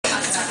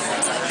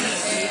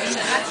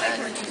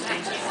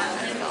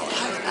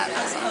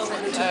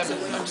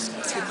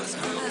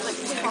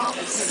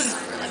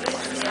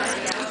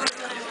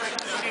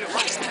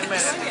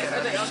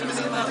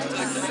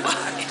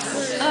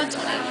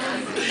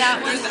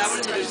Hey,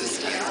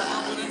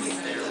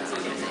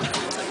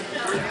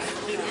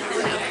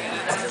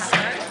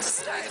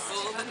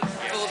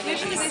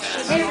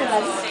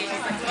 everybody.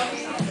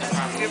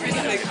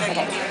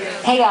 Okay.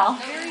 Hey, y'all.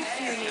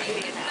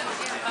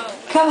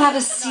 Come have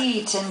a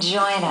seat and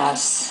join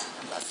us.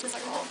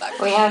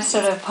 We have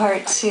sort of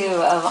part 2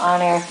 of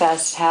On Air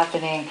Fest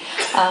happening.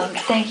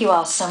 Thank you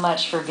all so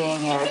much for being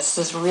here. It's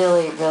just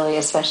really, really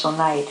a special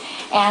night.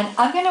 And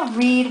I'm going to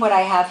read what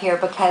I have here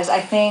because I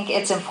think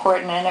it's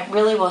important and it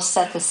really will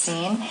set the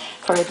scene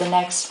for the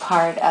next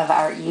part of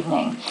our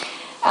evening.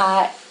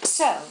 Our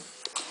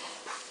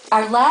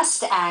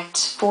last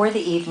act for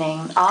the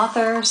evening,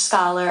 author,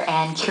 scholar,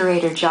 and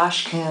curator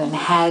Josh Kuhn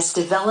has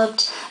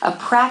developed a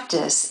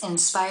practice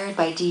inspired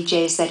by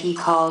DJs that he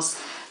calls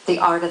the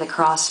art of the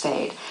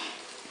crossfade.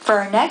 For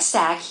our next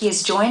act, he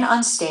is joined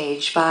on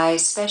stage by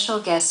special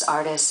guest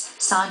artists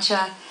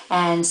Sancha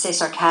and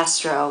Cesar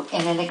Castro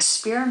in an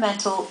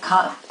experimental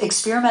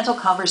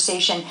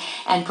conversation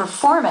and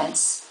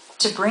performance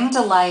to bring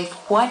to life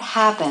what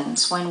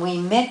happens when we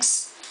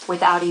mix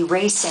without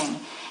erasing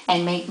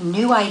and make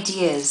new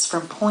ideas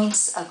from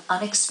points of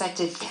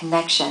unexpected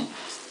connection.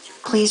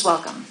 Please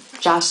welcome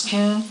Josh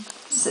Kuhn,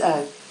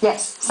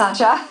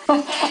 Sancha,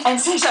 and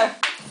Cesar.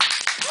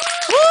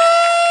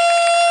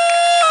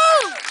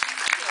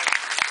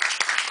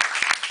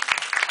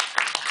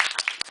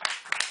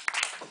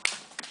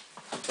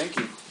 Thank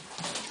you.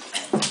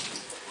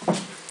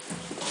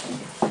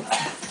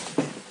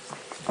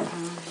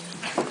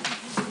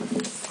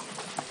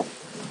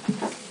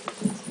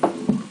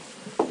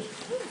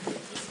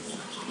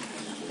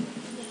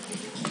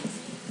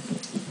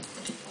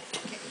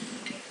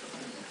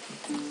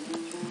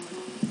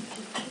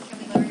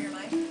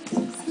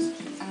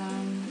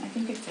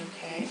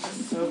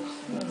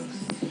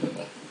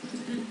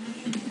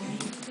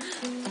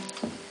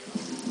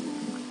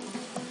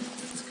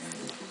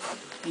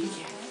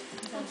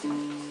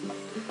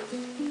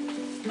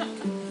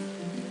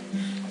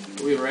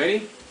 Are we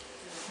ready?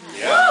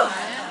 Yeah.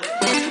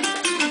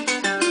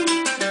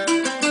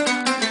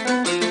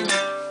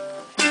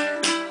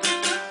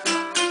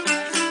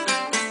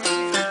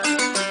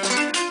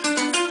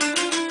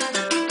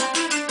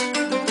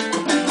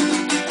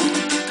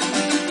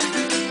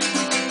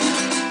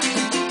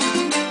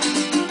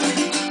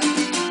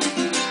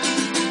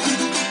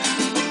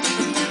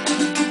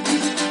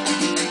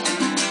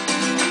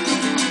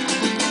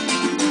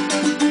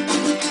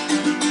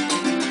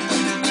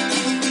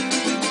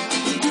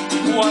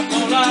 Cuando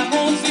la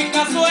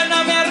música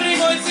suena me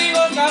arrimo y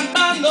sigo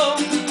cantando,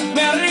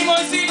 me arrimo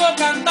y sigo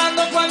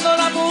cantando cuando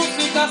la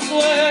música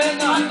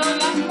suena. Cuando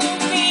la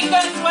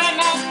música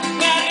suena,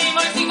 me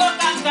arrimo y sigo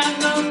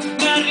cantando,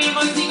 me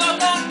arrimo y sigo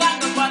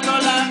cantando cuando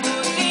la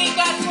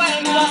música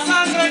suena. La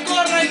sangre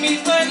corre en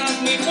mis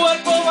venas, mi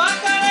cuerpo va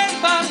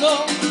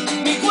calentando,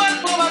 mi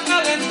cuerpo va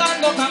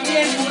calentando,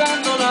 también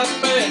curando las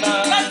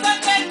penas. La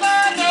sangre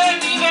corre en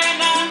mi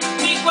vena,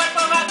 mi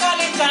cuerpo va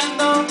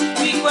calentando,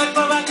 mi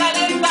cuerpo va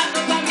calentando,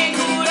 también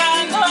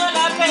curando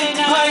la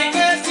pena. Ay,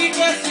 que sí,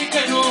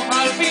 que no,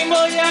 al fin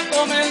voy a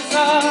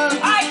comenzar.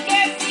 Ay,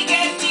 que sí,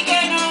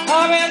 que no,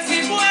 a ver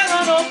si puedo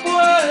o no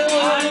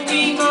puedo. Al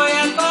fin voy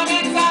a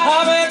comenzar,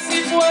 a ver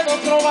si puedo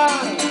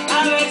probar,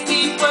 a ver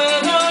si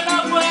puedo o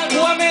no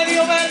puedo. O a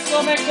medio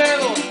verso me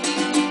quedo,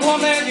 o a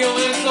medio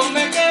verso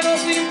me quedo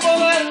sin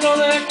poderlo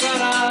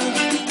declarar.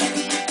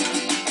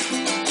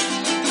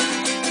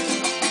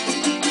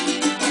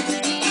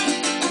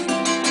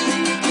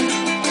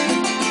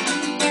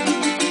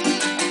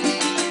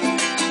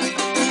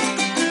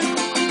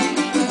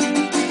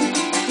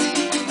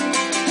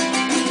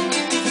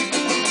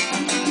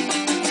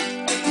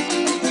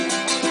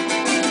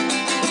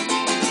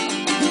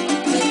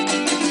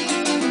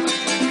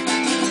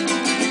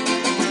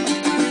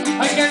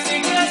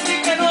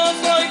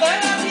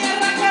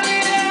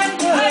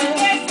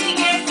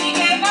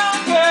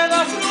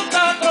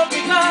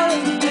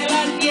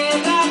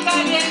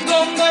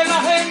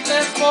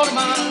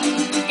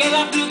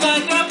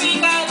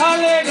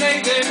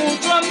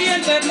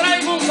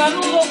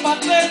 Saludo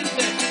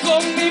patente,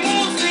 con mi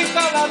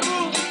música la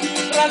luz,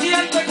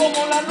 radiante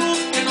como la luz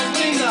que nos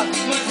brinda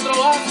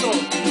nuestro astro.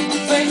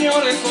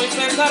 Señores, soy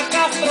César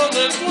Castro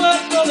del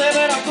puerto de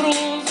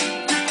Veracruz.